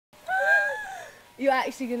You're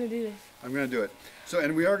actually going to do this? I'm going to do it. So,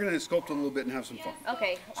 and we are going to sculpt a little bit and have some fun.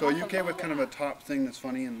 Okay. So are you okay with kind of a top thing that's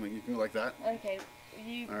funny and you can go like that? Okay.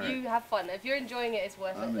 You have fun. If you're enjoying it, it's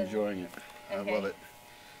worth it. I'm enjoying it. Okay. I love it.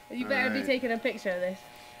 You better be taking a picture of this.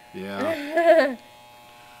 Yeah.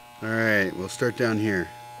 All right, we'll start down here.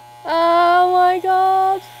 Oh my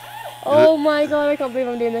god. Oh my god, I can't believe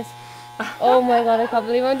I'm doing this. Oh my god, I can't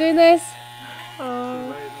believe I'm doing this.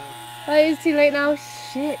 Oh, it's too late now.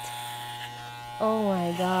 Shit. Oh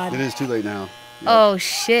my god. It is too late now. Yep. Oh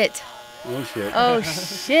shit. Oh shit. Oh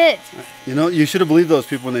shit. You know, you should have believed those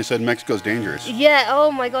people when they said Mexico's dangerous. Yeah,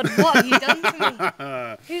 oh my god, what have you done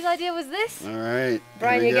to me? Whose idea was this? All right.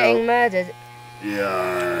 Brian, you're getting murdered.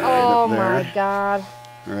 Yeah. Oh my god.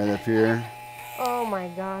 Right up here. Oh my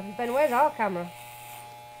god. Ben, where's our camera?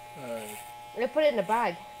 They put it in the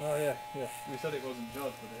bag. Oh yeah, yeah. We said it wasn't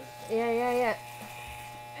George, but it is. Yeah.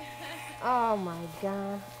 Oh my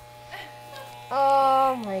god.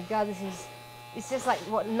 Oh my god, it's just like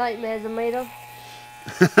what nightmares are made of.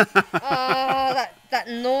 that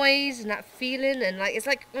noise and that feeling, and like it's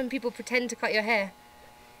like when people pretend to cut your hair.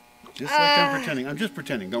 Just like I'm pretending. I'm just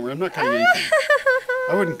pretending. Don't worry, I'm not cutting anything.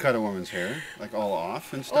 I wouldn't cut a woman's hair, like all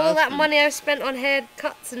off and stuff. All that money I've spent on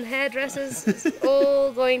haircuts and hairdressers is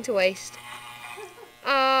all going to waste.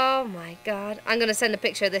 Oh my god. I'm going to send a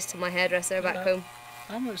picture of this to my hairdresser back home.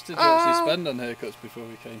 How much did you actually spend on haircuts before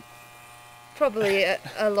we came? Probably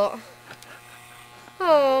a lot.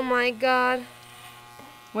 Oh my god.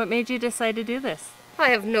 What made you decide to do this? I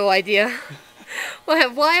have no idea.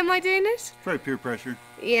 Why am I doing this? Probably peer pressure.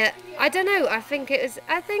 Yeah, I don't know. I think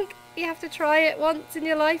you have to try it once in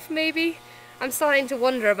your life, maybe. I'm starting to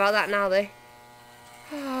wonder about that now, though.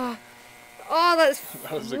 Oh,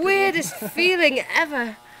 that's the weirdest feeling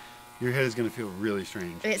ever. Your head is going to feel really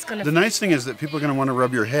strange. It's gonna. The nice thing is that people are going to want to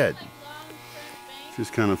rub your head. Which is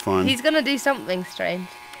kind of fun. He's going to do something strange.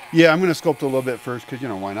 Yeah, I'm going to sculpt a little bit first because, you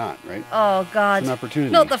know, why not, right? Oh, God. It's an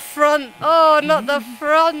opportunity. Not the front. Oh, not the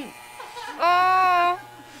front. Oh.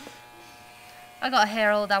 I got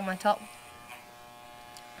hair all down my top.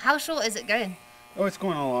 How short is it going? Oh, it's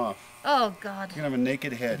going all off. Oh, God. You're going to have a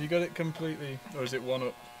naked head. Have you got it completely, or is it one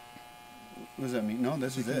up? What does that mean? No,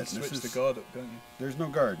 this is it. Switch this is the guard up, don't you? There's no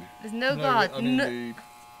guard. There's no guard. I mean,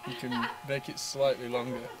 you can make it slightly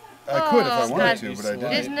longer. I could if I wanted God. to, but I didn't.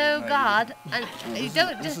 There's no guard, and you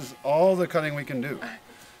don't This just. is all the cutting we can do.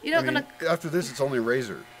 You're not gonna. After this, it's only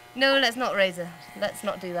razor. No, let's not razor. Let's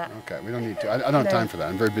not do that. Okay, we don't need to. I don't have time for that.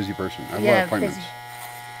 I'm a very busy person. I have a lot Yeah, of appointments. busy.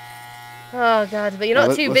 Oh God, but you're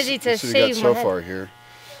not too busy to let's see what we shave got my so head. far here.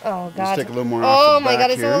 Oh God. Let's take a little more Oh off the my back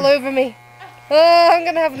God, it's here. all over me. Oh, I'm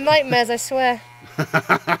gonna have nightmares, I swear. You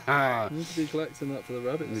need to be collecting that for the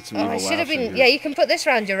rabbits. Need some Oh, evil I should have laughs in been. here. Yeah, you can put this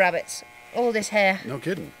around your rabbits. All this hair. No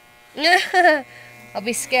kidding. I'll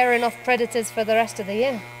be scaring off predators for the rest of the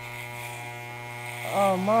year.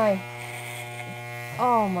 Oh my.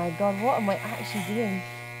 Oh my God, what am I actually doing?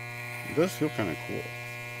 It does feel kind of cool.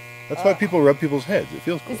 That's why people rub people's heads. It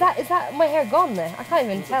feels cool. Is that my hair gone there? I can't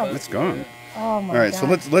even tell. It's gone. Oh my All right,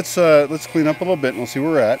 God. so let's clean up a little bit and we'll see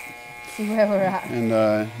where we're at. See where we're at. And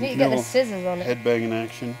You need to get the scissors on it. head banging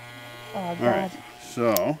action. Oh God. All right.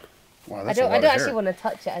 So, wow, I that's don't a lot of actually hair. want to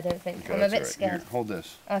touch it, I don't think. Okay, I'm a that's bit all right. scared. Here, hold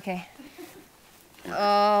this. Okay.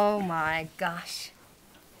 Oh my gosh.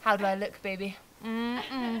 How do I look, baby?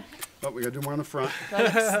 Mm-mm. Oh, we gotta do more on the front.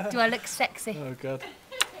 Do I look sexy? Oh God.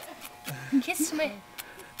 Kiss me.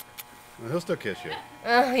 Well, he'll still kiss you.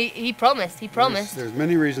 He promised. He promised. There's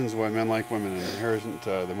many reasons why men like women, and hair isn't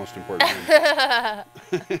the most important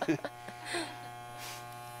thing.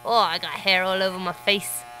 Oh, I got hair all over my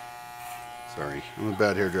face. Sorry, I'm a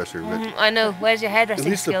bad hairdresser, but I know. Where's your hairdressing at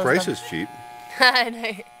least the skills, price though? is cheap. I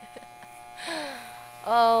know.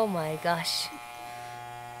 Oh my gosh.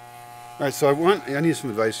 All right, so I need some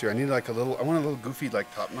advice here. I want a little goofy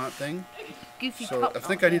like top knot thing. Goofy So top I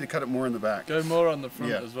think knot. I need to cut it more in the back. Go more on the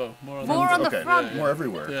front Yeah. as well. More on on the okay, front? more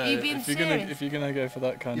everywhere. Yeah, Are you being if you're serious? gonna go for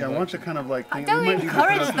that kind Yeah, I of. want to kind of like. Don't we might need to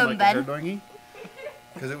encourage put up in, them, like, Ben. a hair doingy,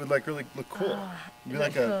 because it would like really look cool. It'd be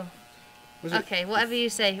like Cool. a. Was it? Okay, whatever you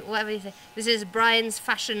say, whatever you say. This is Brian's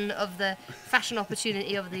fashion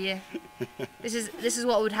opportunity of the year. This is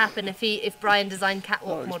what would happen if Brian designed Oh,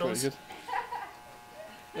 catwalk it's models. pretty good.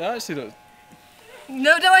 Yeah, actually, look.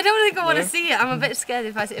 No, I don't think I want to No? see it. I'm a bit scared.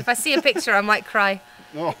 If I see a picture, I might cry.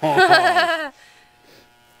 Oh.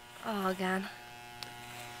 Oh, God.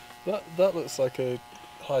 That looks like a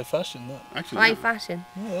high fashion. That. Actually, High no. fashion.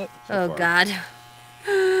 Yeah, look. Oh, far. God.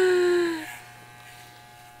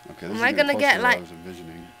 Okay, this Am is I getting gonna closer get, to what like- I was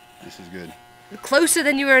envisioning. This is good. Closer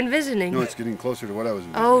than you were envisioning. No, it's getting closer to what I was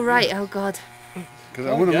envisioning. Oh, right. Oh, God. Because I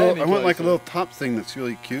Don't want get any I want like a closer. little top thing that's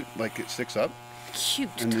really cute, like it sticks up. cute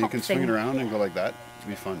And then you top can swing thing. it around and go like that. It'll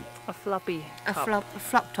be fun. A floppy A top.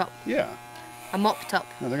 flop top. Yeah. A mop top.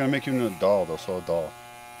 No, they're gonna make you into a doll. They'll sew a doll.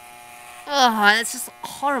 Oh, that's just a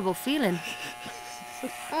horrible feeling.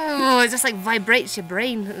 Oh, it just like vibrates your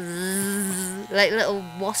brain. Zzz, like little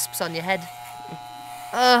wasps on your head.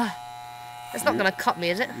 Oh, it's not gonna cut me,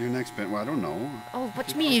 is it? Your next bit. Well, I don't know. Oh, what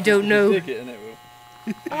do you mean you don't know? Dig it and it will.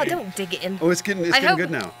 Oh, don't dig it in. Oh, it's getting hope- good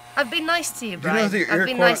now. I've been nice to you, you know Brian. the I've been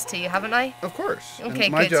Iroquois- nice to you, haven't I? Of course. Okay,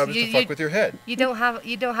 and my good. job is to You- fuck with your head. You don't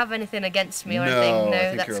have anything against me or No, anything. No, I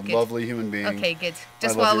think that's you're a good. lovely human being. Okay, good.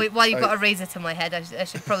 Just love while your- you've got a razor to my head, I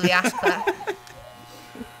should probably ask that.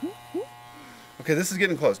 Okay, this is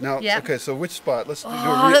getting close. Now, Yeah. okay, so which spot? Let's do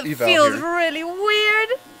Oh, a that eval feels here. really weird.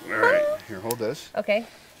 All right, here, hold this. Okay.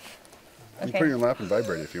 You can put it in your lap and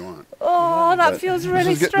vibrate if you want. Oh, that But feels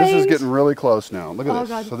really this strange. is getting really close now. Look at Oh, this.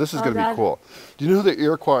 God. So this is Oh, going to be God. cool. Do you know who the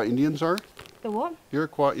Iroquois Indians are? The what?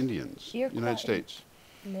 Iroquois Indians, Iroquois United States.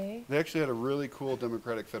 No. They actually had a really cool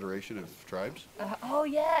democratic federation of tribes. Oh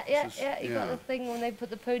yeah, yeah, This is- yeah. You got yeah. the thing when they put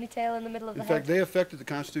the ponytail in the middle of In the fact, head. they affected the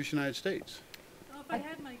Constitution of the United States. Well, if I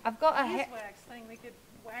had my I've got a hair. beeswax thing, they could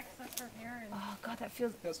wax up her hair and Oh god, that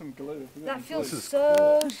feels Got some glue. that feels This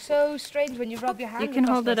is so strange when you rub your hand. You can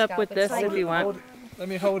across hold my it up scalp. with It's this like- if you want. Let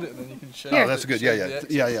me hold it and then you can shave Oh, it. that's good. Shave Yeah. the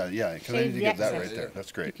excess. Yeah. Because I Shave need to the get that excess. right there. That's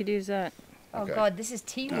You great. could use that. Oh Okay. god, this is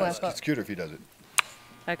No, teamwork. it's cuter if he does it.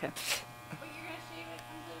 Okay.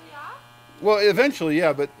 Well, eventually,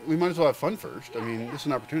 yeah, but we might as well have fun first. I mean, this is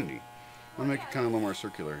an opportunity. I'll make it kind of a little more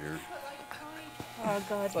circular here. Oh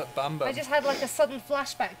god. It's like Bam Bam. I just had like a sudden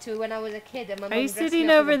flashback to when I was a kid and my Are mum you dressed me sitting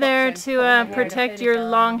up as a over there boxer to and put my hair in a protect your ponytail.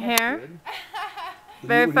 long hair?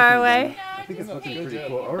 Very What do you far think, away? Dan? I think it's looking pretty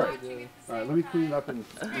cool. All right. All right, let me clean it up and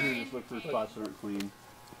let me just look for spots that aren't clean.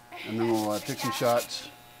 And then we'll take some shots.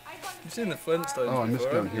 You've seen the Flintstones Oh, I missed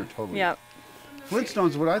before, down haven't here you? totally. Yeah.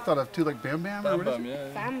 Flintstones, what I thought of too, like Bam Bam? or Bam what is Bam, it?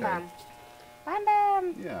 yeah. Bam Okay. bam. Bam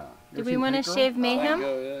bam. Yeah. You Do ever we seen want to Tank Girl? shave Mayhem?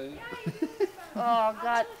 Go, yeah. Oh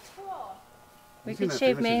god. We You've seen could that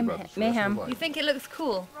shave famous thing about this Mayhem. wrestler's You life. think it looks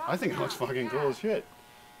cool? I think it looks fucking cool as shit.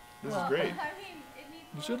 This is great.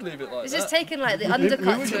 You should leave it like This that. is taking like the Maybe we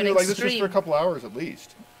undercut should to an do like this just for a extreme. couple hours at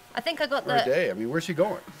least. I think I got Or a the. day. I mean, where's she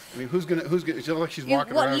going? I mean, who's gonna, it looks like she's You,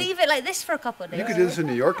 walking what? around. Leave it like this for a couple of days. You could do this in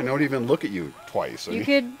New York and nobody even look at you twice. I You mean,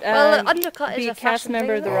 could Well, the undercut be is a a cast fashion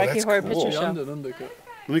member of thing, the though. Rocky Oh, that's Horror cool. Picture Beyond Show. an undercut.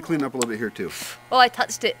 let me clean up a little bit here too. Oh, I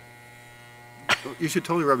touched it. You should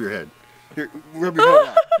totally rub your head. Here, rub your head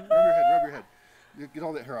off. Rub your head. Rub your head. Get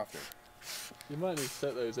all that hair off there. You might need to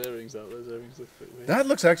take those earrings out. Those earrings look a bit weird. That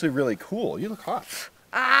looks actually really cool. You look hot.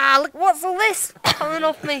 Ah, look, what's all this coming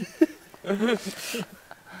off me?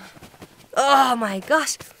 Oh my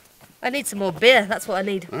gosh. I need some more beer, that's what I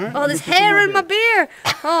need. All right, Oh, there's let's get some hair more in my beer.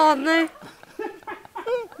 Oh no.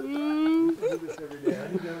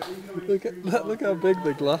 Look how big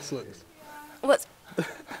the glass looks. What's...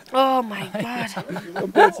 Oh my god.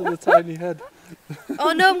 Compared to the tiny head.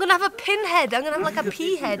 Oh no, I'm going to have a pinhead. I'm going to have like a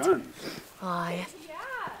pea head. Guns. Oh, yes.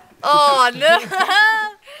 Oh no.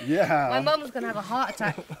 Yeah. My mum's going to have a heart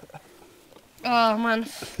attack. Oh man.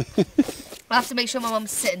 I have to make sure my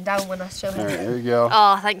mum's sitting down when I show All her. right, there you go.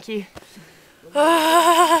 Oh, thank you.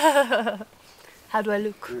 How do I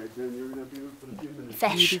look?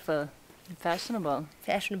 Fesh. Beautiful. Fashionable.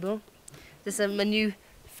 Fashionable. This is my new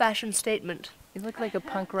fashion statement. You look like a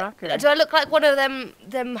punk rocker. Do I look like one of them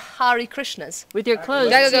Hare Krishnas? With your clothes,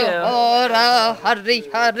 There you too. go. Oh, Hare,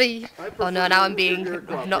 Hare. Oh no, now I'm being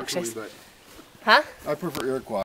obnoxious. Huh? I prefer Iroquois.